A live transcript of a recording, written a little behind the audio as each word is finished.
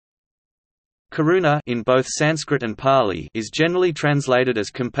Karuṇā in both Sanskrit and Pali is generally translated as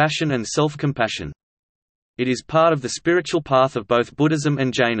compassion and self-compassion. It is part of the spiritual path of both Buddhism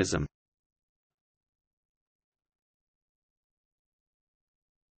and Jainism.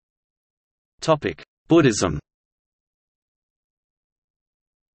 Buddhism.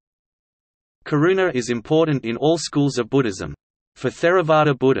 Karuṇā is important in all schools of Buddhism. For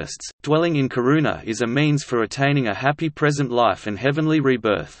Theravada Buddhists, dwelling in Karuṇā is a means for attaining a happy present life and heavenly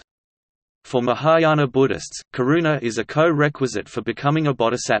rebirth. For Mahayana Buddhists, Karuṇā is a co-requisite for becoming a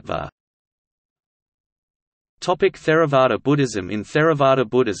bodhisattva. Theravada Buddhism. In Theravada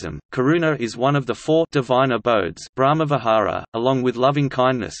Buddhism, Karuṇā is one of the four divine abodes Brahmavihara, along with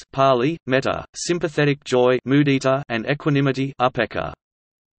loving-kindness Pali, metta, sympathetic joy mudita, and equanimity upekkha.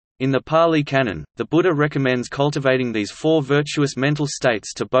 In the Pali Canon, the Buddha recommends cultivating these four virtuous mental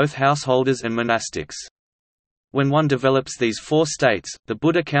states to both householders and monastics. When one develops these four states, the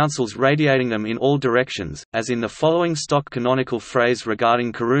Buddha counsels radiating them in all directions, as in the following stock canonical phrase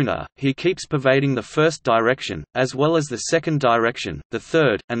regarding Karuṇā: he keeps pervading the first direction, as well as the second direction, the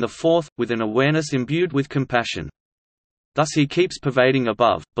third, and the fourth, with an awareness imbued with compassion. Thus he keeps pervading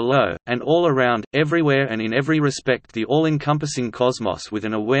above, below, and all around, everywhere and in every respect the all-encompassing cosmos with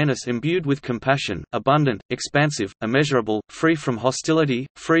an awareness imbued with compassion, abundant, expansive, immeasurable, free from hostility,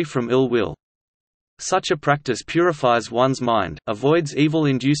 free from ill will. Such a practice purifies one's mind, avoids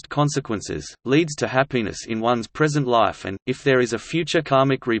evil-induced consequences, leads to happiness in one's present life and, if there is a future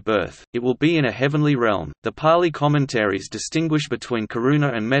karmic rebirth, it will be in a heavenly realm. The Pali commentaries distinguish between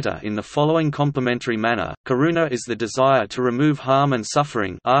Karuṇā and metta in the following complementary manner. Karuṇā is the desire to remove harm and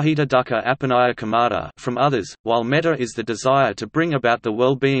suffering ahita dukkha appanaya kamata from others, while metta is the desire to bring about the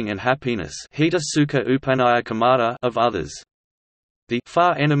well-being and happiness hita sukha upannaya kamata of others. The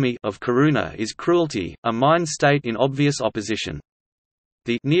far enemy of Karuṇā is cruelty, a mind state in obvious opposition.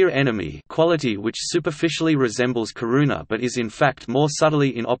 The near enemy, quality which superficially resembles Karuṇā but is in fact more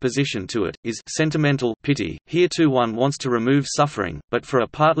subtly in opposition to it, is sentimental pity. Here too one wants to remove suffering, but for a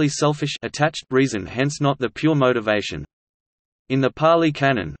partly selfish attached reason, hence not the pure motivation. In the Pali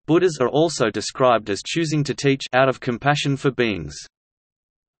Canon, Buddhas are also described as choosing to teach out of compassion for beings.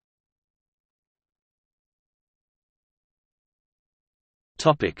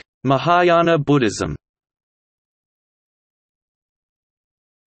 Mahayana Buddhism.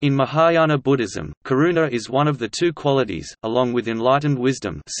 In Mahayana Buddhism, Karuṇā is one of the two qualities, along with enlightened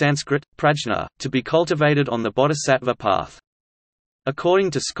wisdom Sanskrit, prajna, to be cultivated on the bodhisattva path.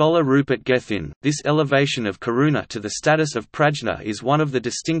 According to scholar Rupert Gethin, this elevation of Karuṇā to the status of prajna is one of the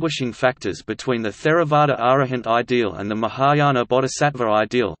distinguishing factors between the Theravada Arahant ideal and the Mahayana Bodhisattva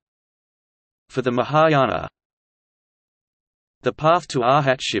ideal. For the Mahayana, the path to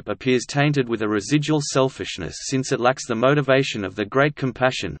arhatship appears tainted with a residual selfishness since it lacks the motivation of the great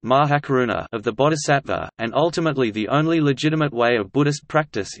compassion of the bodhisattva, and ultimately the only legitimate way of Buddhist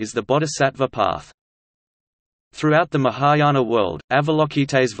practice is the bodhisattva path. Throughout the Mahayana world,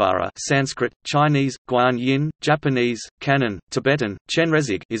 Avalokitesvara Sanskrit, Chinese, Guan Yin, Japanese, Kannon, Tibetan,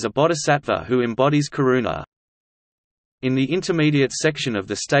 Chenrezig is a bodhisattva who embodies Karuṇā. In the intermediate section of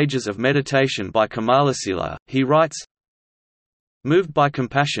the Stages of Meditation by Kamalasila, he writes, moved by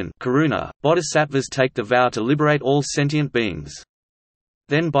compassion Karuṇā, bodhisattvas take the vow to liberate all sentient beings.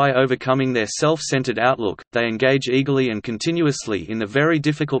 Then by overcoming their self-centered outlook, they engage eagerly and continuously in the very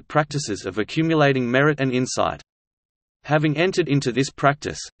difficult practices of accumulating merit and insight. Having entered into this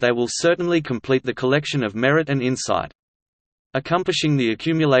practice, they will certainly complete the collection of merit and insight. Accomplishing the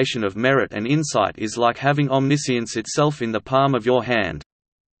accumulation of merit and insight is like having omniscience itself in the palm of your hand.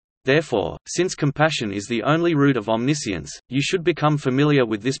 Therefore, since compassion is the only root of omniscience, you should become familiar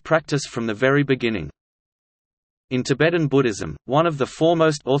with this practice from the very beginning. In Tibetan Buddhism, one of the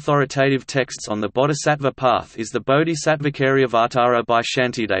foremost authoritative texts on the bodhisattva path is the Bodhisattvacaryavatara by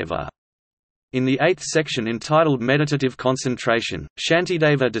Shantideva. In the 8th section entitled Meditative Concentration,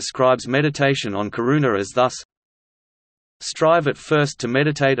 Shantideva describes meditation on Karuṇā as thus: strive at first to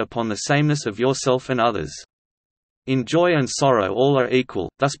meditate upon the sameness of yourself and others. In joy and sorrow all are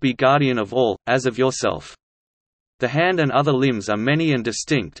equal, thus be guardian of all, as of yourself. The hand and other limbs are many and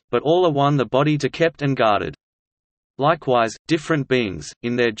distinct, but all are one, the body to kept and guarded. Likewise, different beings,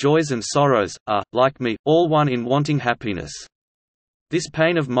 in their joys and sorrows, are, like me, all one in wanting happiness. This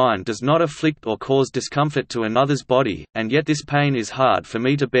pain of mine does not afflict or cause discomfort to another's body, and yet this pain is hard for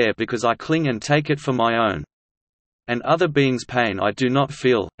me to bear because I cling and take it for my own. And other beings' pain I do not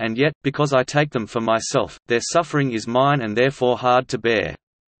feel, and yet, because I take them for myself, their suffering is mine and therefore hard to bear.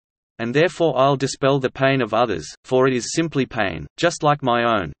 And therefore I'll dispel the pain of others, for it is simply pain, just like my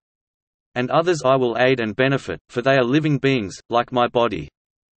own. And others I will aid and benefit, for they are living beings, like my body.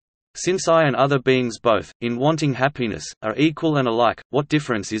 Since I and other beings both, in wanting happiness, are equal and alike, what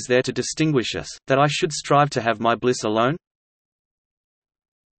difference is there to distinguish us, that I should strive to have my bliss alone?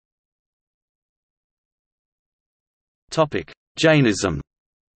 Jainism.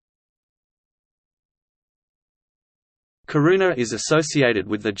 Karuṇā is associated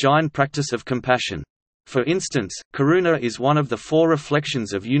with the Jain practice of compassion. For instance, Karuṇā is one of the four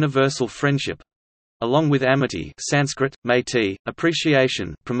reflections of universal friendship, along with amity (Sanskrit, maiti),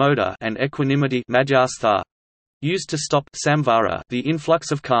 appreciation (pramodha), and equanimity (madhyastha), used to stop samvara, the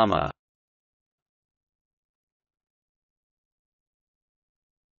influx of karma.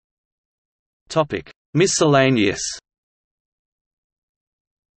 Topic: Miscellaneous.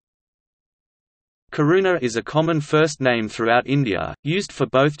 Karuṇā is a common first name throughout India, used for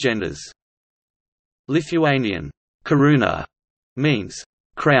both genders. Lithuanian Karuṇā means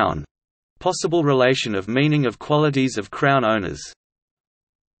crown. Possible relation of meaning of qualities of crown owners.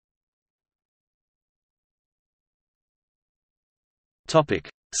 Topic: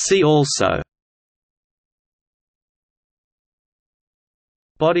 See also.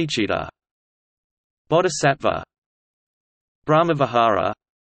 Bodhicitta, Bodhisattva, Brahmavihara,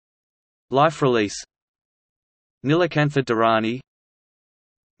 Life release, Nilakantha Dharani,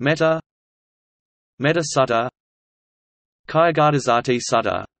 Metta, Metta Sutta, Kayagardhasati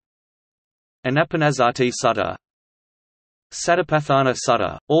Sutta, Anapanasati Sutta, Satipatthana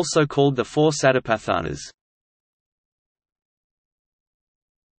Sutta, also called the Four Satipathanas.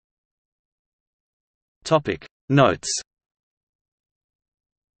 Notes.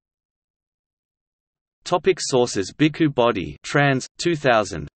 Sources: Bhikkhu Bodhi, trans.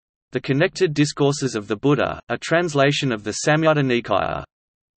 2000. The Connected Discourses of the Buddha, a translation of the Samyutta Nikaya.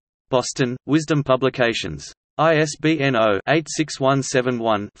 Boston, Wisdom Publications. ISBN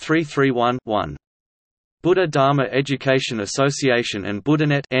 0-86171-331-1. Buddha Dharma Education Association and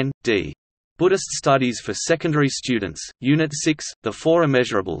BuddhaNet N.D. Buddhist Studies for Secondary Students, Unit 6, The Four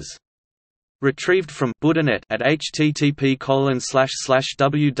Immeasurables. Retrieved from BuddhaNet at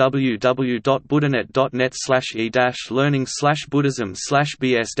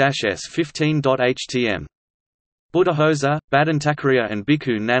http://www.buddhanet.net/e-learning/buddhism/bs-s15.htm. Buddhaghosa, Bhadantakarya and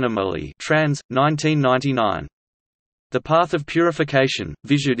Bhikkhu Nanamoli, trans. 1999. The Path of Purification,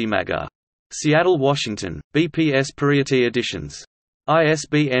 Visuddhimagga. Seattle, Washington, BPS Pariyatti Editions.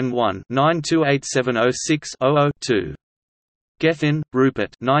 ISBN 1-928706-00-2. Gethin,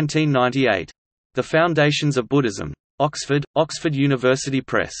 Rupert 1998. The Foundations of Buddhism. Oxford, Oxford University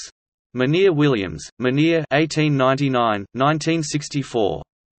Press. Munir Williams, Munir 1899, 1964.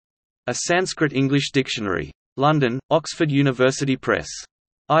 A Sanskrit-English Dictionary. London, Oxford University Press.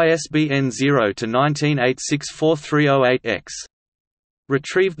 ISBN 0-19864308-X.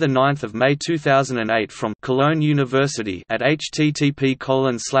 Retrieved 9 May 2008 from Cologne University at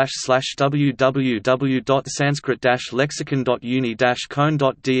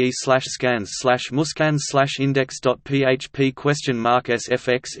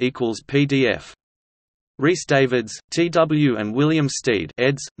Rhys Davids, T. W. and William Steed,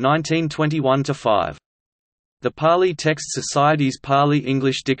 eds. 1921-5. The Pali Text Society's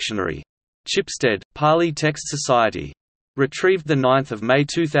Pali-English Dictionary. Chipstead, Pali Text Society. Retrieved 9 May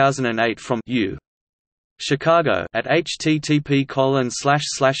 2008 from U. Chicago at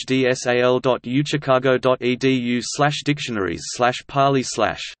http://dsal.uchicago.edu/dictionaries/pali/.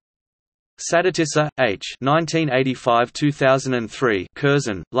 Saditissa, H. 1985–2003.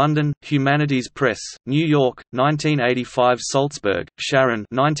 Curzon, London, Humanities Press, New York, 1985. Salzburg, Sharon,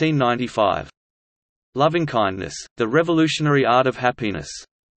 1995. Lovingkindness: The Revolutionary Art of Happiness.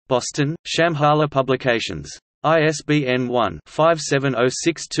 Boston, Shambhala Publications. ISBN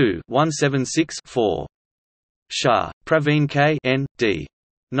 1-57062-176-4. Shah, Praveen K. N. D.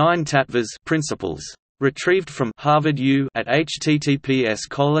 9 Tattvas Principles. Retrieved from Harvard U at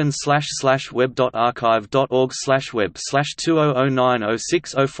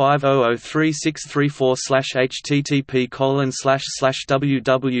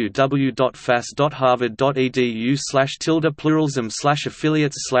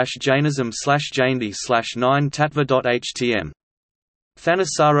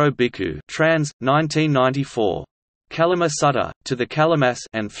Thanissaro Bhikkhu, trans. 1994. Kalama Sutta, To the Kalamas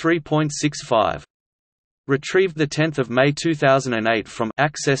and 3.65. Retrieved 10 May 2008 from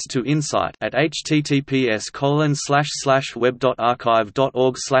Access to Insight at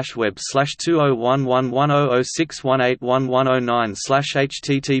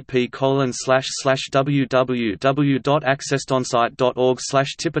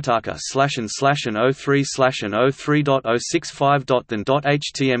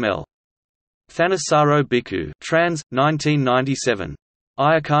Thanissaro Bhikkhu, trans. 1997.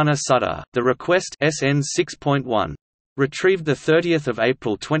 Ayakana Sutta, The Request SN 6.1. Retrieved 30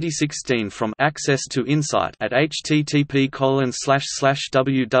 April 2016 from Access to Insight at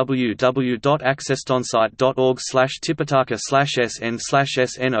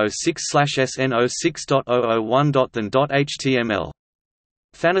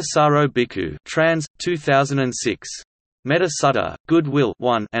Thanissaro Bhikkhu trans. 2006. Metta Sutta, Goodwill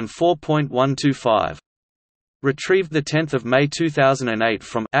 1 and 4.125. Retrieved 10 May 2008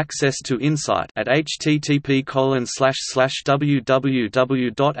 from Access to Insight at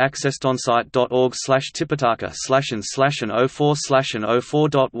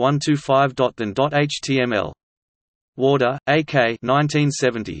Warder, A.K.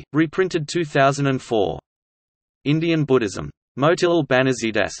 1970, reprinted 2004. Indian Buddhism. Motilal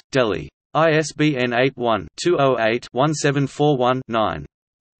Banarsidass, Delhi. ISBN 81-208-1741-9.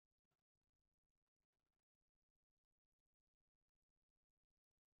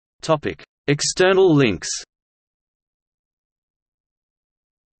 External links.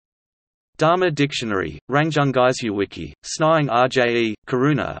 Dharma Dictionary, Rangjungaisu Wiki, Snying Rje,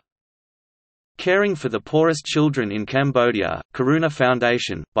 Karuṇā. Caring for the Poorest Children in Cambodia, Karuṇā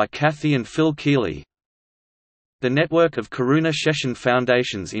Foundation, by Kathy and Phil Keeley. The network of Karuṇā Session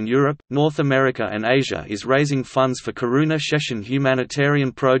foundations in Europe, North America and Asia is raising funds for Karuṇā Session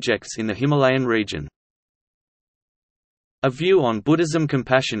humanitarian projects in the Himalayan region. A View on Buddhism,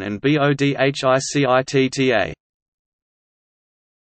 Compassion and Bodhicitta.